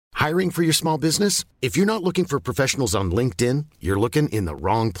Hiring for your small business? If you're not looking for professionals on LinkedIn, you're looking in the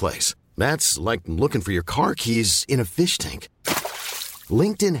wrong place. That's like looking for your car keys in a fish tank.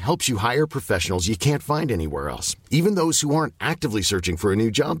 LinkedIn helps you hire professionals you can't find anywhere else, even those who aren't actively searching for a new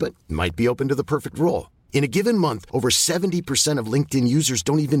job but might be open to the perfect role. In a given month, over 70% of LinkedIn users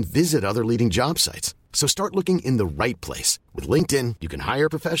don't even visit other leading job sites. So start looking in the right place. With LinkedIn, you can hire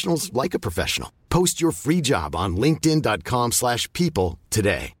professionals like a professional. Post your free job on linkedin.com/people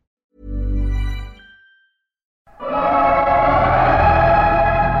today.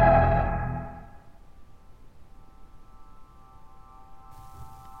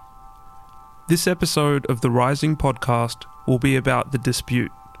 This episode of the Rising podcast will be about The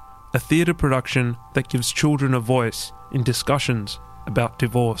Dispute, a theatre production that gives children a voice in discussions about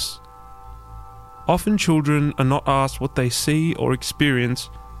divorce. Often children are not asked what they see or experience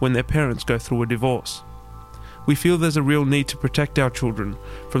when their parents go through a divorce. We feel there's a real need to protect our children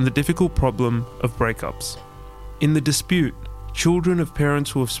from the difficult problem of breakups. In The Dispute, children of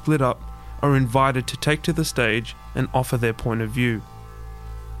parents who have split up are invited to take to the stage and offer their point of view.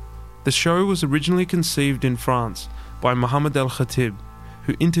 The show was originally conceived in France by Mohamed El Khatib,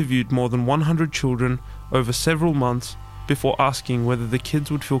 who interviewed more than 100 children over several months before asking whether the kids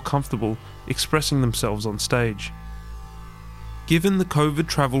would feel comfortable expressing themselves on stage. Given the COVID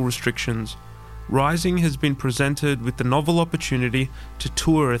travel restrictions, Rising has been presented with the novel opportunity to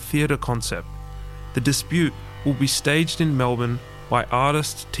tour a theatre concept. The Dispute will be staged in Melbourne by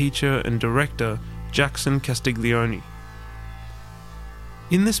artist, teacher and director Jackson Castiglione.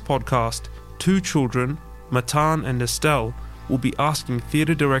 In this podcast, two children, Matan and Estelle, will be asking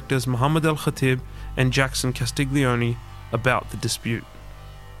theatre directors Mohamed El Khatib and Jackson Castiglione about The Dispute.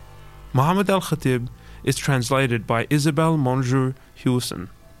 Mohamed El Khatib is translated by Isabel Monjou Hewson.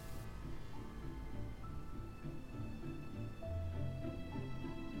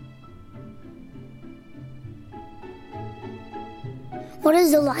 What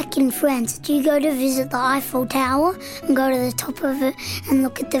is it like in France? Do you go to visit the Eiffel Tower and go to the top of it and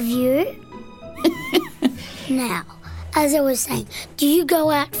look at the view? Now, as I was saying, do you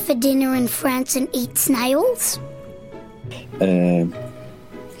go out for dinner in France and eat snails?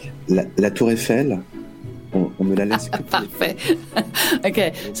 La Tour Eiffel, on ne la laisse que pour Parfait.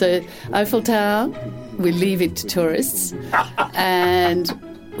 Okay, so Eiffel Tower, we leave it to tourists, and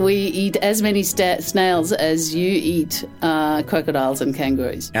we eat as many snails as you eat crocodiles and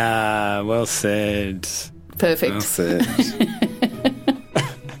kangaroos. Ah, well said. Perfect. Well said.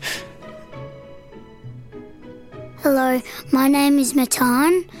 Hello, my name is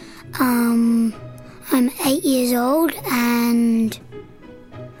Matan. I'm 8 years old and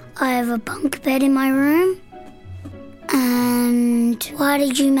I have a bunk bed in my room. And why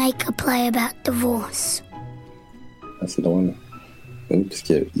did you make a play about divorce? Ah, c'est drôle. Oui, parce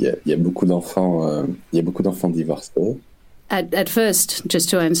qu'il y a beaucoup d'enfants, divorcés. At first, just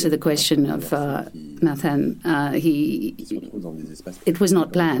to answer the question of Nathan, it was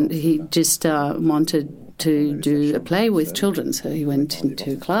not planned. He just wanted to do a play with children. So he went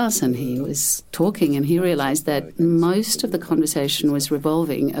into class and he was talking and he realised that most of the conversation was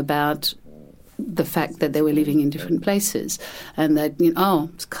revolving about the fact that they were living in different places and that,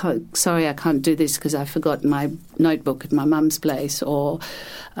 sorry, I can't do this because I forgot my notebook at my mum's place, or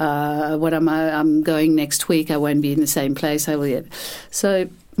I'm going next week, I won't be in the same place. So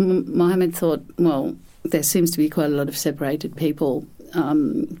Mohamed thought, well, there seems to be quite a lot of separated people,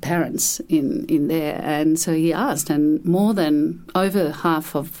 parents in there, and so he asked, and more than over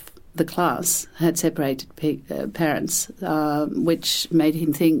half of the class had separated parents, which made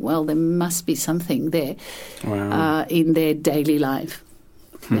him think, well, there must be something there. Wow. In their daily life.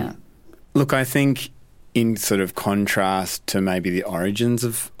 Yeah. Look, I think in sort of contrast to maybe the origins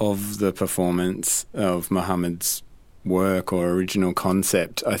of the performance of Mohamed's work or original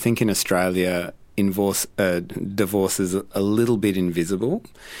concept, I think in Australia divorce is a little bit invisible,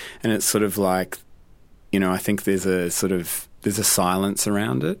 and it's sort of like, I think there's a silence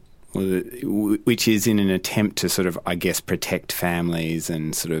around it, which is in an attempt to sort of, I guess, protect families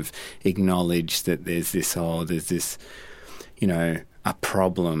and sort of acknowledge that there's this, a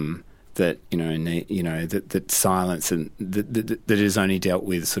problem that, that silence and that is only dealt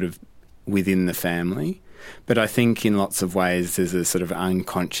with sort of within the family. But I think in lots of ways there's a sort of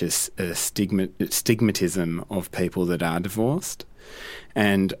unconscious stigmatism of people that are divorced.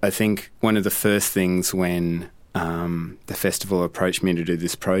 And I think one of the first things when the festival approached me to do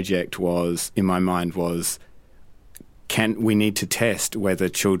this project we need to test whether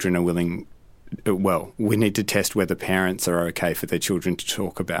children are willing we need to test whether parents are okay for their children to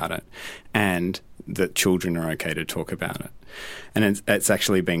talk about it and that children are okay to talk about it. And it's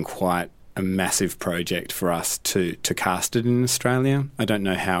actually been quite a massive project for us to cast it in Australia. I don't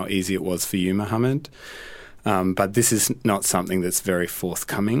know how easy it was for you, Mohammed, but this is not something that's very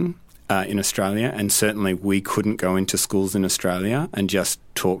forthcoming in Australia, and certainly we couldn't go into schools in Australia and just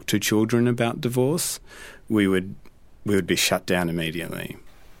talk to children about divorce. We would be shut down immediately.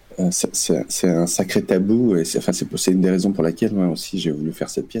 C'est un sacré tabou, et c'est une des raisons pour laquelle moi aussi j'ai voulu faire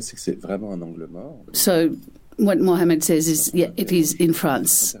cette pièce, c'est que c'est vraiment un angle mort. So what Mohammed says is, yeah, it is in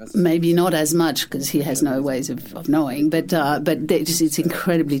France. Maybe not as much because he has no ways of knowing, but it's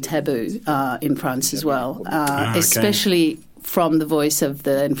incredibly taboo in France as well, okay. Especially from the voice of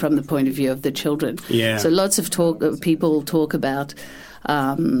and from the point of view of the children. Yeah. So lots of people talk about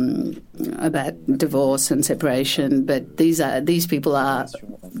divorce and separation, but these people are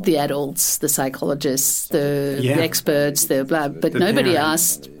the adults, the psychologists, the experts, but nobody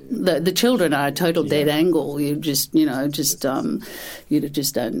asked. The children are a total dead angle. You just don't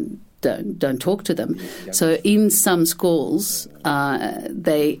talk to them. So in some schools,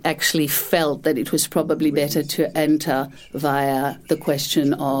 they actually felt that it was probably better to enter via the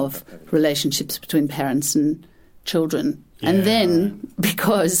question of relationships between parents and children. Yeah. And then,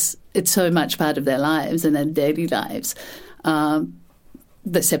 because it's so much part of their lives and their daily lives,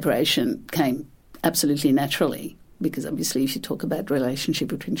 the separation came absolutely naturally, because obviously if you talk about relationship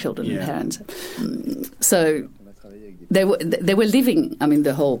between children and parents. So they were living,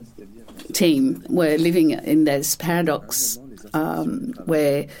 the whole team were living in this paradox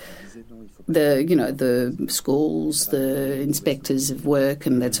where the schools, the inspectors of work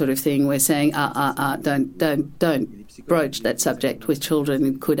and that sort of thing were saying, don't broach that subject with children.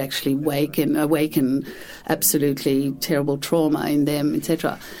 It could actually awaken absolutely terrible trauma in them,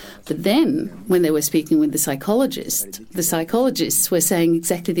 etc. But then, when they were speaking with the psychologists were saying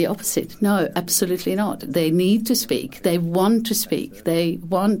exactly the opposite. No, absolutely not. They need to speak. They want to speak. They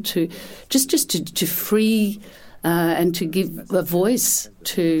want to just to free and to give a voice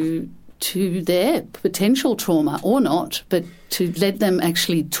to their potential trauma, or not, but to let them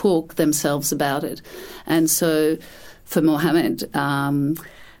actually talk themselves about it. And so for Mohammed,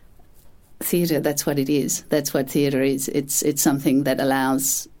 theatre, that's what it is. That's what theatre is. It's something that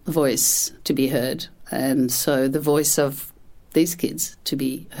allows voice to be heard. And so the voice of these kids to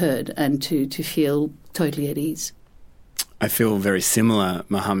be heard and to feel totally at ease. I feel very similar,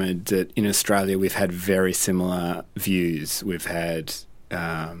 Mohammed, that in Australia we've had very similar views. We've had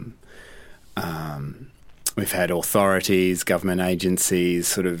authorities, government agencies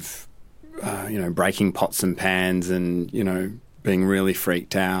sort of, breaking pots and pans and, being really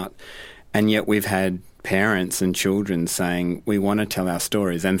freaked out. And yet we've had parents and children saying, we want to tell our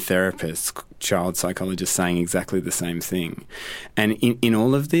stories, and therapists, child psychologists saying exactly the same thing. And in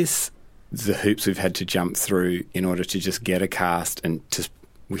all of this, the hoops we've had to jump through in order to just get a cast, and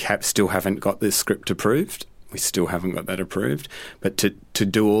still haven't got this script approved. We still haven't got that approved. But to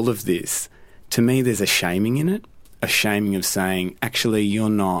do all of this, to me, there's a shaming in it, a shaming of saying, actually, you're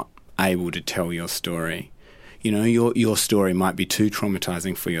not able to tell your story. Your story might be too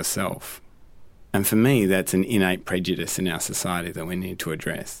traumatising for yourself. And for me, that's an innate prejudice in our society that we need to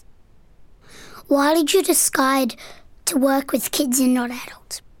address. Why did you decide to work with kids and not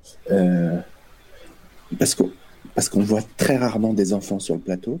adults? Parce qu'on voit très rarement des enfants sur le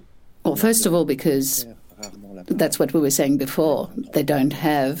plateau. Well, first of all, because that's what we were saying before. They don't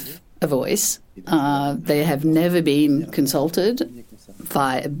have a voice. They have never been consulted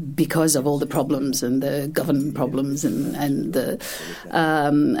because of all the problems and the government problems and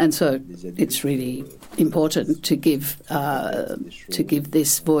so it's really important to give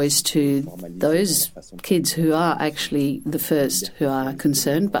this voice to those kids who are actually the first who are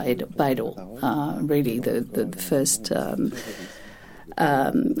concerned by it all. Really, the first.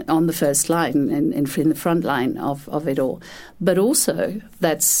 On the first line and in the front line of it all. But also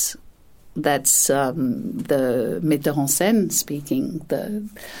that's the metteur en scène speaking,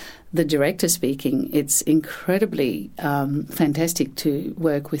 the director speaking. It's incredibly fantastic to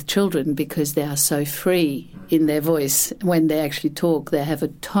work with children because they are so free in their voice when they actually talk. They have a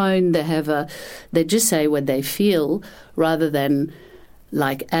tone, they just say what they feel rather than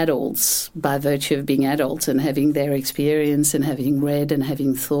like adults, by virtue of being adults and having their experience and having read and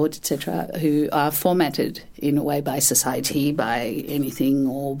having thought, etc., who are formatted in a way by society, by anything,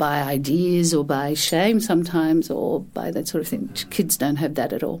 or by ideas, or by shame sometimes, or by that sort of thing. Kids don't have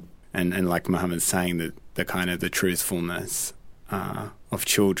that at all. And like Mohammed's saying, that the kind of the truthfulness of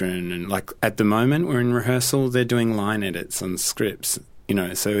children, and like at the moment we're in rehearsal, they're doing line edits on scripts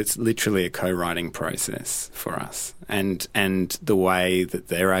So it's literally a co-writing process for us, and the way that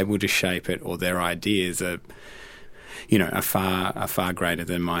they're able to shape it or their ideas are, are far greater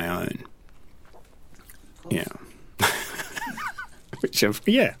than my own. Yeah.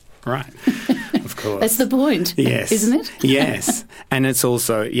 Right. Of course. That's the point. Yes. Isn't it? Yes. And it's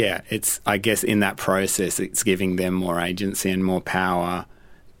also, it's, I guess in that process, it's giving them more agency and more power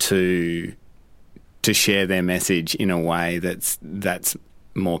to share their message in a way that's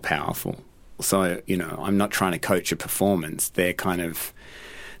more powerful. So, I'm not trying to coach a performance. They're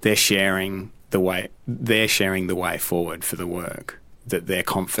sharing the way forward for the work that they're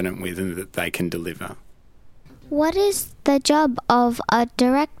confident with and that they can deliver. What is the job of a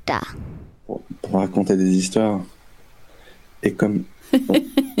director? Pour raconter des histoires. Et comme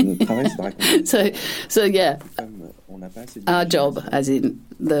notre travail, c'est de raconter. So yeah, our job, as in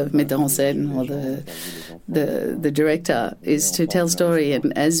the metteur en scène or the director, is to tell story.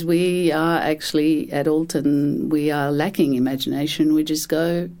 And as we are actually at Alton, we are lacking imagination. We just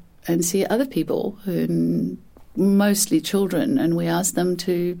go and see other people, and mostly children, and we ask them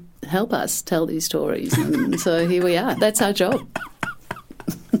to help us tell these stories. And so here we are. That's our job.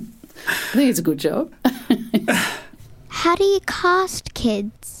 I think it's a good job. How do you cast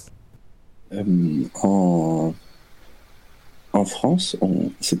kids? En France,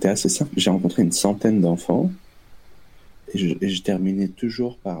 c'était assez simple. J'ai rencontré une centaine d'enfants et je terminais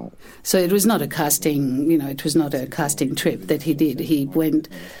toujours par... So it was not a casting, it was not a casting trip that he did. He went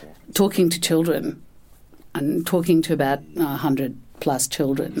talking to children and talking to about 100 plus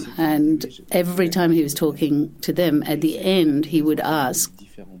children. And every time he was talking to them, at the end he would ask,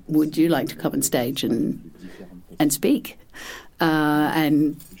 would you like to come on stage and speak?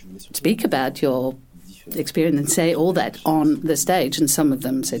 And speak about your experience and say all that on the stage. And some of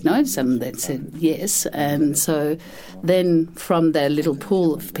them said no, some that said yes. And so then from that little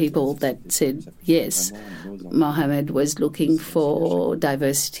pool of people that said yes, Mohamed was looking for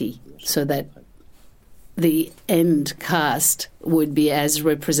diversity so that the end cast would be as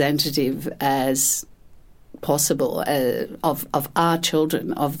representative as possible of our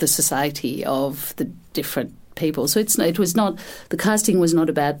children, of the society, of the different people. So the casting was not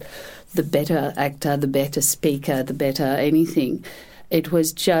about the better actor, the better speaker, the better anything. It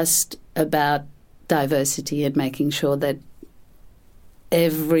was just about diversity and making sure that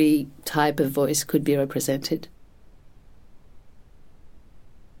every type of voice could be represented.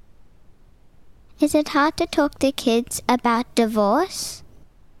 Is it hard to talk to kids about divorce?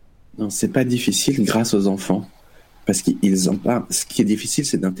 Non, c'est pas difficile grâce aux enfants. Parce qu'ils en parlent. Ce qui est difficile,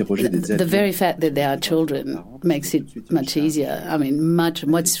 c'est d'interroger des adultes. The very fact that they are children makes it much easier. I mean,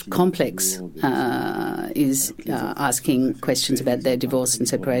 what's complex is asking questions about their divorce and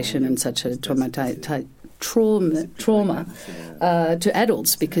separation and such a trauma to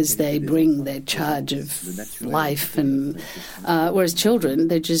adults, because they bring their charge of life, and whereas children,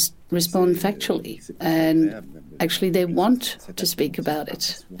 they just respond factually, and actually they want to speak about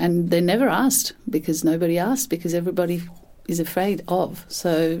it, and they're never asked because nobody asked, because everybody is afraid of.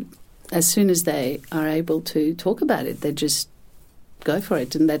 So as soon as they are able to talk about it, they just go for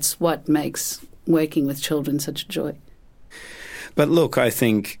it, and that's what makes working with children such a joy. But look, I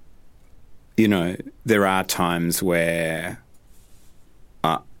think, there are times where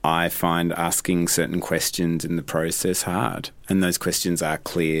I find asking certain questions in the process hard, and those questions are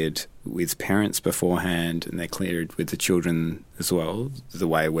cleared with parents beforehand, and they're cleared with the children as well, the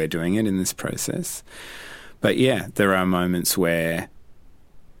way we're doing it in this process. But yeah, there are moments where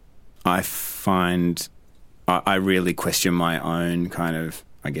I find I really question my own kind of,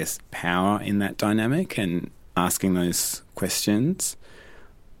 I guess, power in that dynamic, and asking those questions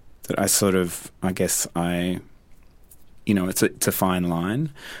that I sort of, I guess it's a fine line,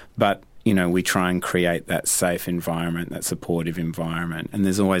 but, we try and create that safe environment, that supportive environment, and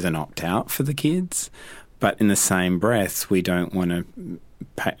there's always an opt-out for the kids, but in the same breath, we don't want to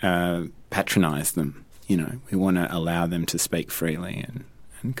patronise them, we want to allow them to speak freely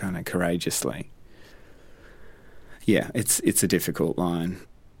and kind of courageously. Yeah, it's a difficult line.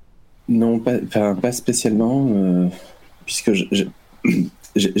 Non, pas spécialement, puisque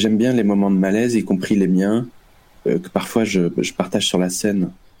j'aime bien les moments de malaise, y compris les miens, que parfois je partage sur la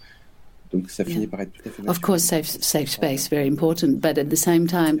scène. Donc ça finit par être tout à fait... Of course, safe space, very important, but at the same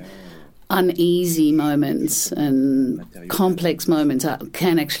time, uneasy moments and complex moments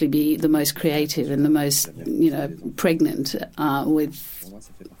can actually be the most creative and the most, pregnant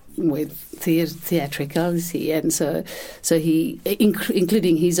with theatricality, and so he,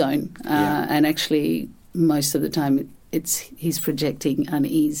 including his own, and actually most of the time he's projecting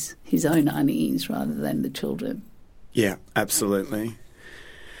unease, his own unease, rather than the children. Yeah, absolutely.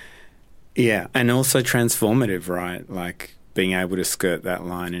 Yeah, and also transformative, right? Like being able to skirt that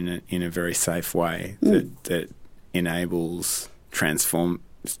line in a very safe way that enables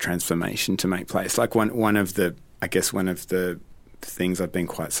transformation to make place. Like one of the things I've been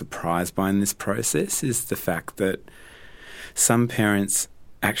quite surprised by in this process is the fact that some parents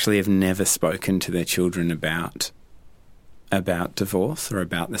actually have never spoken to their children about divorce or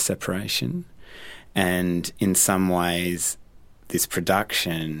about the separation, and in some ways, this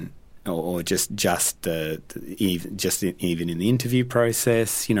production. Or just even in the interview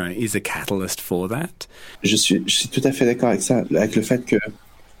process, you know, is a catalyst for that. Je suis tout à fait d'accord avec ça, avec le fait que.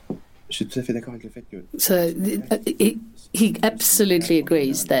 So he absolutely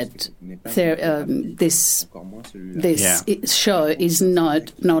agrees that this show is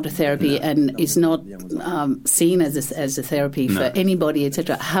not a therapy and is not seen as a therapy for anybody,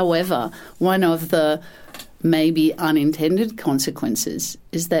 etc. However, one of the maybe unintended consequences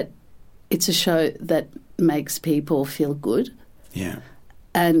is that it's a show that makes people feel good,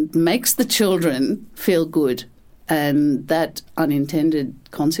 and makes the children feel good, and that unintended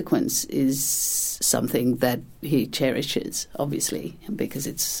consequence is something that he cherishes, obviously, because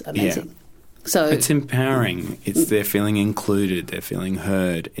it's amazing. Yeah. So it's empowering. It's they're feeling included. They're feeling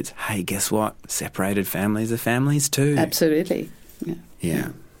heard. It's, hey, guess what? Separated families are families too. Absolutely. Yeah.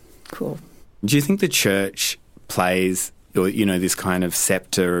 Cool. Do you think the church plays, or you know, this kind of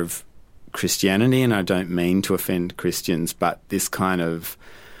scepter of Christianity, and I don't mean to offend Christians, but this kind of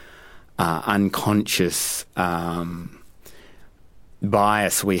unconscious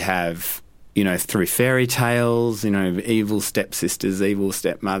bias we have, you know, through fairy tales, you know, evil stepsisters, evil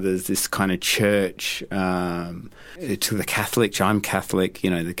stepmothers, this kind of church, to the Catholic, I'm Catholic, you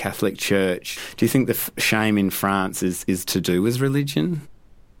know, the Catholic Church. Do you think the shame in France is to do with religion?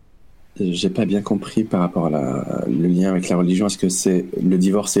 J'ai pas bien compris par rapport à le lien avec la religion. Est-ce que le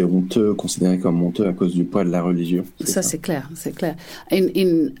divorce est honteux, considéré comme honteux à cause du poids de la religion? Ça c'est clair, c'est clair.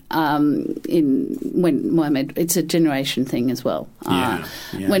 In when Mohammed, it's a generation thing as well.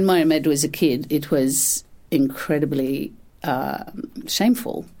 When Mohammed was a kid, it was incredibly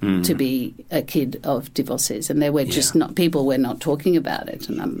shameful to be a kid of divorcees, and there were just people were not talking about it.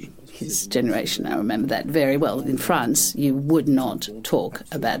 And his generation, I remember that very well. In France, you would not talk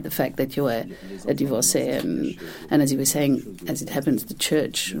about the fact that you were a divorcee. And as you were saying, as it happens, the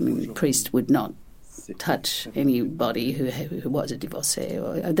church, I mean, the priest would not touch anybody who was a divorcee.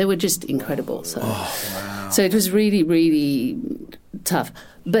 They were just incredible. So, so it was really, really tough.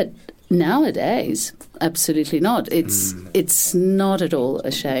 But nowadays, absolutely not. It's not at all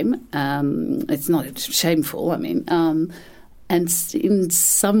a shame. It's not shameful, I mean. And in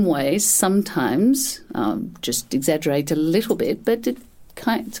some ways, sometimes, just exaggerate a little bit, but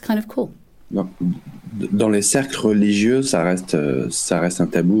it's kind of cool. Dans les cercles religieux, ça reste un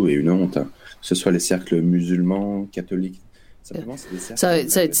tabou et une honte, hein. Que ce soit les cercles musulmans, catholiques. So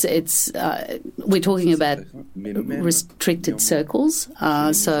it's we're talking about restricted circles.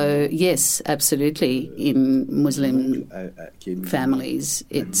 So yes, absolutely, in Muslim families,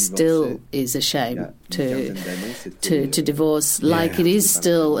 it still is a shame to divorce, like it is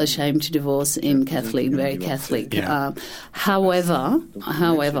still a shame to divorce in Catholic, very Catholic. However,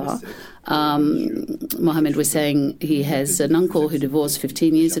 Mohammed was saying he has an uncle who divorced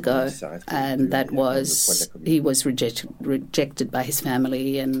 15 years ago, and he was rejected by his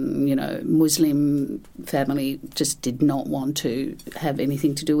family, and, you know, Muslim family just did not want to have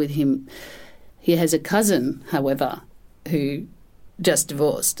anything to do with him. He has a cousin, however, who just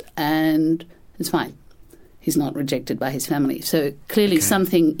divorced, and it's fine. He's not rejected by his family. So clearly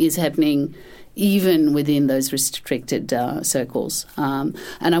something is happening even within those restricted circles. And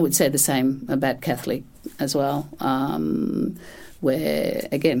I would say the same about Catholic as well, where,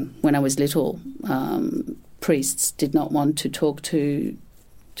 again, when I was little, priests did not want to talk to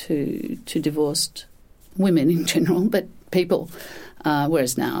divorced women in general, but people,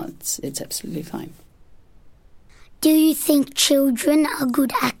 whereas now it's absolutely fine. Do you think children are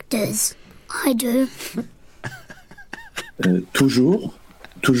good actors? I do. Toujours,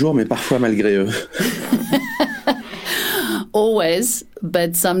 mais parfois malgré eux. Always,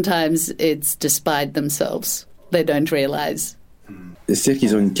 but sometimes it's despite themselves. They don't realise. C'est-à-dire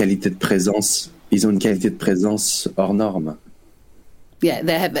qu'ils ont une qualité de présence. Ils ont une qualité de présence hors norme. Yeah,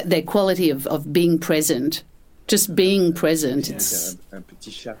 they have their quality of being present. Just being present. It's un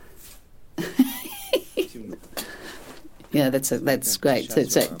petit chat. Yeah, that's great.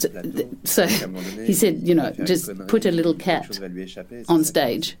 So he said, you know, just put a little cat on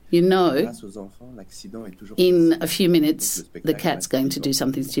stage. You know, in a few minutes, the cat's going to do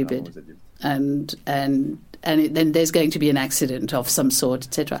something stupid. and then there's going to be an accident of some sort,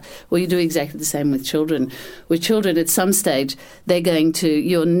 etc. Well, you do exactly the same with children. With children, at some stage,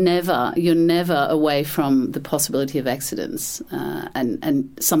 you're never away from the possibility of accidents and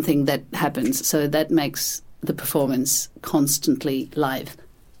something that happens. So that makes the performance constantly live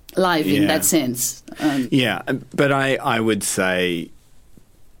in that sense. But I would say,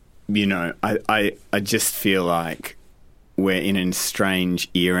 I just feel like we're in a strange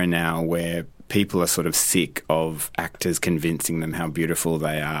era now where people are sort of sick of actors convincing them how beautiful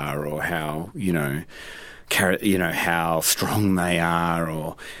they are, or how how strong they are,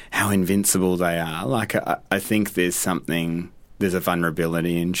 or how invincible they are. Like I think there's a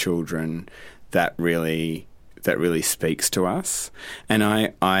vulnerability in children that really speaks to us, and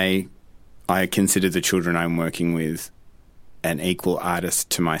I consider the children I'm working with an equal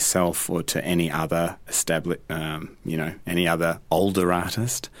artist to myself or to any other established, any other older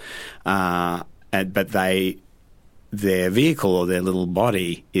artist. But their vehicle or their little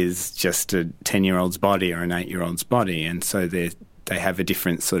body is just a 10-year-old's body or an 8-year-old's body, and so they have a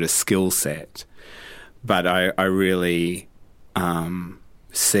different sort of skill set. But I really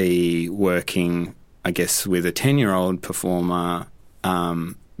see working, I guess, with a 10-year-old performer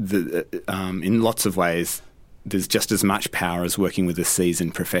in lots of ways. There's just as much power as working with a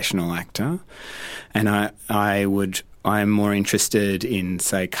seasoned professional actor, and I'm more interested in,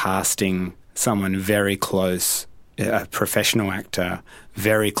 say, casting someone very close, a professional actor,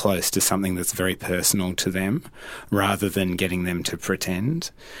 very close to something that's very personal to them, rather than getting them to pretend.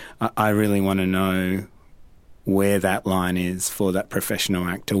 I really want to know where that line is for that professional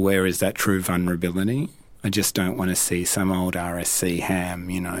actor. Where is that true vulnerability? I just don't want to see some old RSC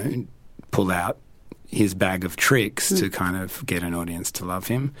ham, pull out his bag of tricks to kind of get an audience to love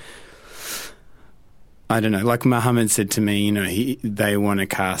him. I don't know. Like Mohammed said to me, they want to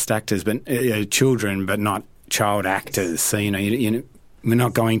cast actors, but children, but not child actors. So we're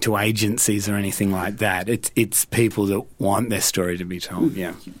not going to agencies or anything like that. It's people that want their story to be told.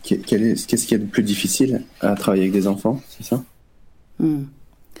 Yeah. Qu'est-ce qu'il y a de plus difficile à travailler avec des enfants, c'est ça?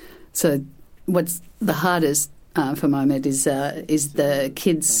 So, what's the hardest for Mohammed is the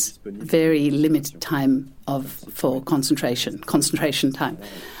kids' very limited time for concentration time.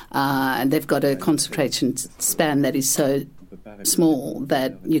 And they've got a concentration span that is so small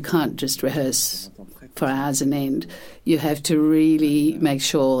that you can't just rehearse for hours on end. You have to really make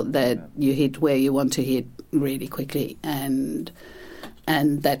sure that you hit where you want to hit really quickly, and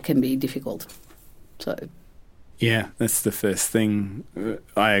that can be difficult. So, yeah, that's the first thing.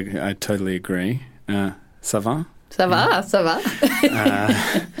 I totally agree. Ça va? Ça va.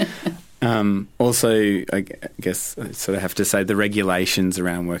 Also, I guess I sort of have to say the regulations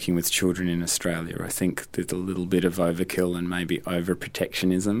around working with children in Australia, I think there's a little bit of overkill and maybe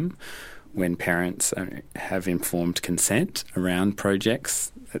overprotectionism when parents have informed consent around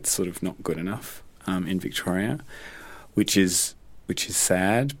projects. That's sort of not good enough in Victoria, which is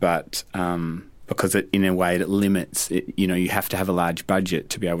sad, but because in a way it limits it, you have to have a large budget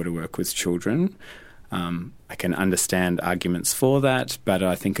to be able to work with children. I can understand arguments for that, but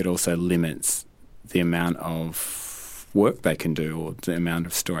I think it also limits the amount of work they can do or the amount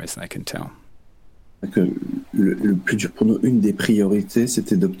of stories they can tell. Le plus dur pour nous, une des priorités,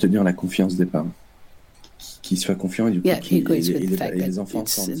 c'était d'obtenir la confiance des parents. Qu'ils soient confiants et du coup, he agrees with the fact that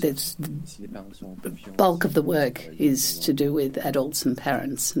the bulk of the work is to do with adults and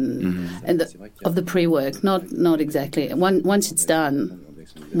parents and of the pre-work, not exactly. Once it's done,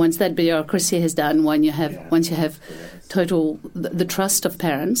 once that bureaucracy has done, once you have total the trust of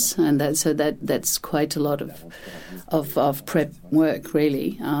parents, and that's quite a lot of prep work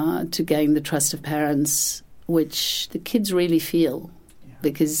really to gain the trust of parents, which the kids really feel,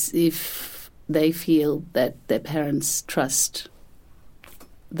 because if they feel that their parents trust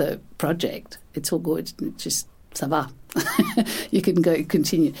the project, it's all good. It's just ça va. You can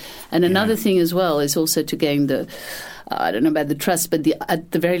continue. And another thing as well is also to gain the, I don't know about the trust, but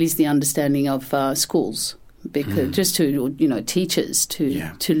at the very least the understanding of schools, because just to teachers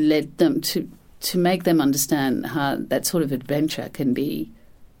to let them to make them understand how that sort of adventure can be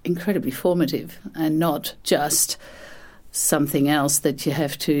incredibly formative and not just something else that you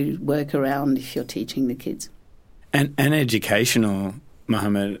have to work around if you're teaching the kids. And educational,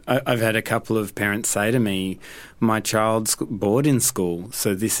 Mohammed. I've had a couple of parents say to me, my child's bored in school,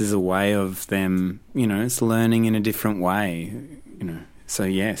 so this is a way of them, it's learning in a different way, so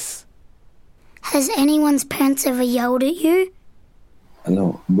yes. Has anyone's parents ever yelled at you?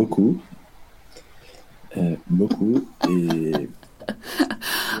 Alors, beaucoup. Beaucoup. Et...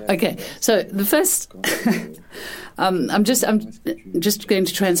 Okay, so the first I'm just going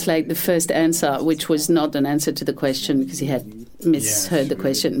to translate the first answer, which was not an answer to the question because he had misheard the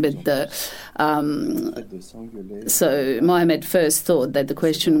question. But so Mohammed first thought that the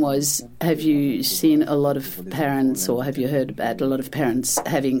question was, have you seen a lot of parents, or have you heard about a lot of parents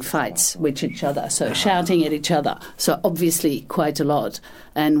having fights with each other, so shouting at each other? So obviously quite a lot.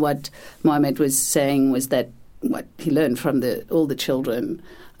 And what Mohammed was saying was that what he learned from all the children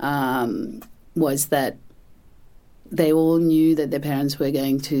was that they all knew that their parents were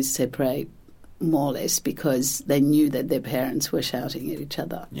going to separate, more or less, because they knew that their parents were shouting at each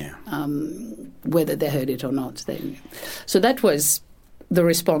other. Yeah. Whether they heard it or not, they knew. So that was the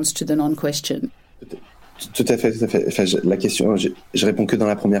response to the non-question. Tout à fait, tout à fait. Enfin, la question, je réponds que dans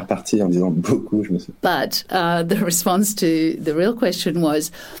la première partie en disant beaucoup. But the response to the real question was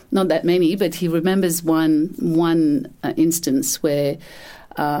not that many, but he remembers one instance where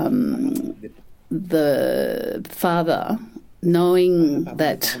the father, knowing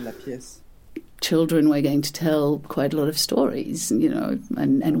that children were going to tell quite a lot of stories,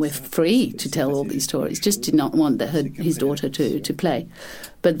 and were free to tell all these stories, just did not want his daughter to play.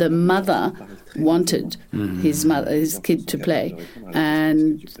 But the mother wanted his kid to play,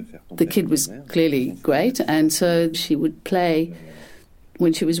 and the kid was clearly great, and so she would play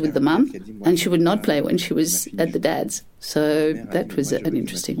when she was with the mum, and she would not play when she was at the dad's. So that was an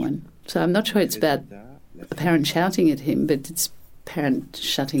interesting one. So I'm not sure it's about a parent shouting at him, but it's parent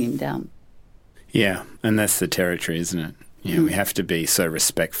shutting him down. Yeah, and that's the territory, isn't it? We have to be so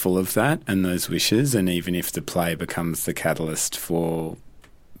respectful of that and those wishes, and even if the play becomes the catalyst for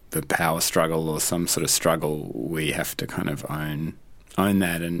the power struggle or some sort of struggle, we have to kind of own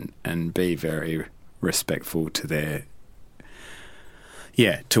that and be very respectful to their,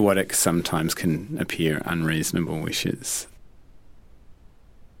 to what it sometimes can appear unreasonable wishes.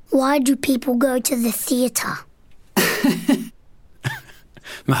 Why do people go to the theatre?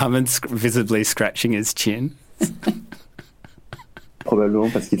 Mohammed's visibly scratching his chin.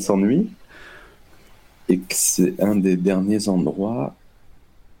 Probablement parce qu'il s'ennuie et que c'est un des derniers endroits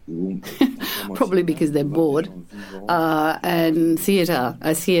où probably because they're bored. And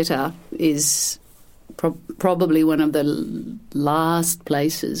a theatre is probably one of the last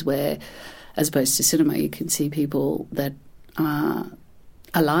places where, as opposed to cinema, you can see people that are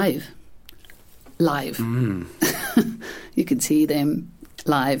alive. You can see them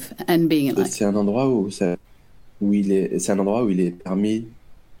live and being alive. C'est un endroit où il est permis,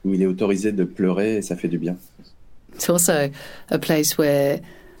 où il est autorisé de pleurer et ça fait du bien. It's also a place where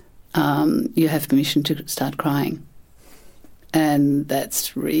you have permission to start crying, and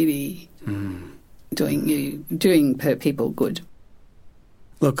that's really doing people good.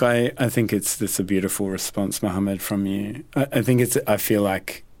 Look, I think that's a beautiful response, Mohammed, from you. I feel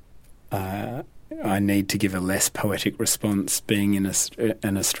like I need to give a less poetic response being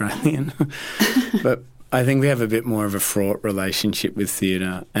an Australian. But I think we have a bit more of a fraught relationship with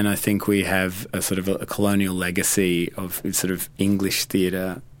theatre, and I think we have a sort of a colonial legacy of sort of English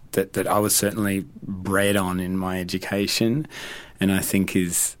theatre that I was certainly bred on in my education, and I think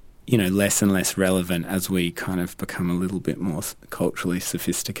is, less and less relevant as we kind of become a little bit more culturally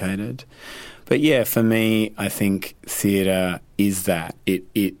sophisticated. But yeah, for me, I think theatre is that.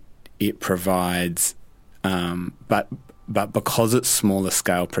 It provides, but because it's smaller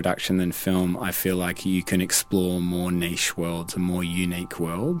scale production than film, I feel like you can explore more niche worlds and more unique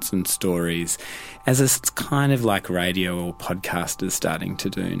worlds and stories, as it's kind of like radio or podcast is starting to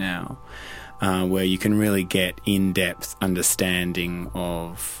do now, where you can really get in-depth understanding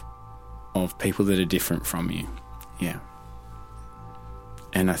of people that are different from you. Yeah.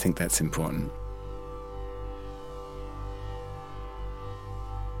 And I think that's important.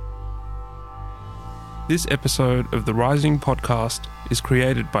 This episode of the Rising podcast is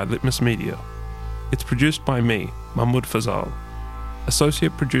created by Litmus Media. It's produced by me, Mahmoud Fazal.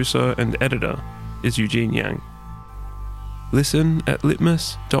 Associate producer and editor is Eugene Yang. Listen at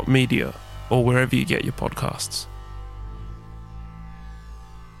litmus.media or wherever you get your podcasts.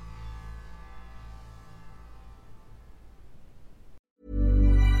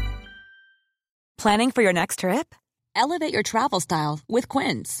 Planning for your next trip? Elevate your travel style with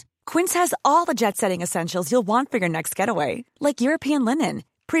Quince. Quince has all the jet-setting essentials you'll want for your next getaway, like European linen,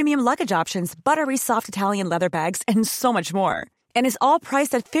 premium luggage options, buttery soft Italian leather bags, and so much more. And is all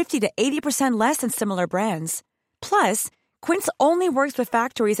priced at 50 to 80% less than similar brands. Plus, Quince only works with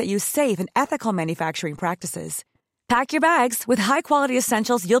factories that use safe and ethical manufacturing practices. Pack your bags with high-quality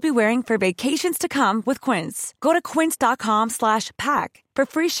essentials you'll be wearing for vacations to come with Quince. Go to quince.com/pack for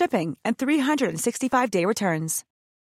free shipping and 365-day returns.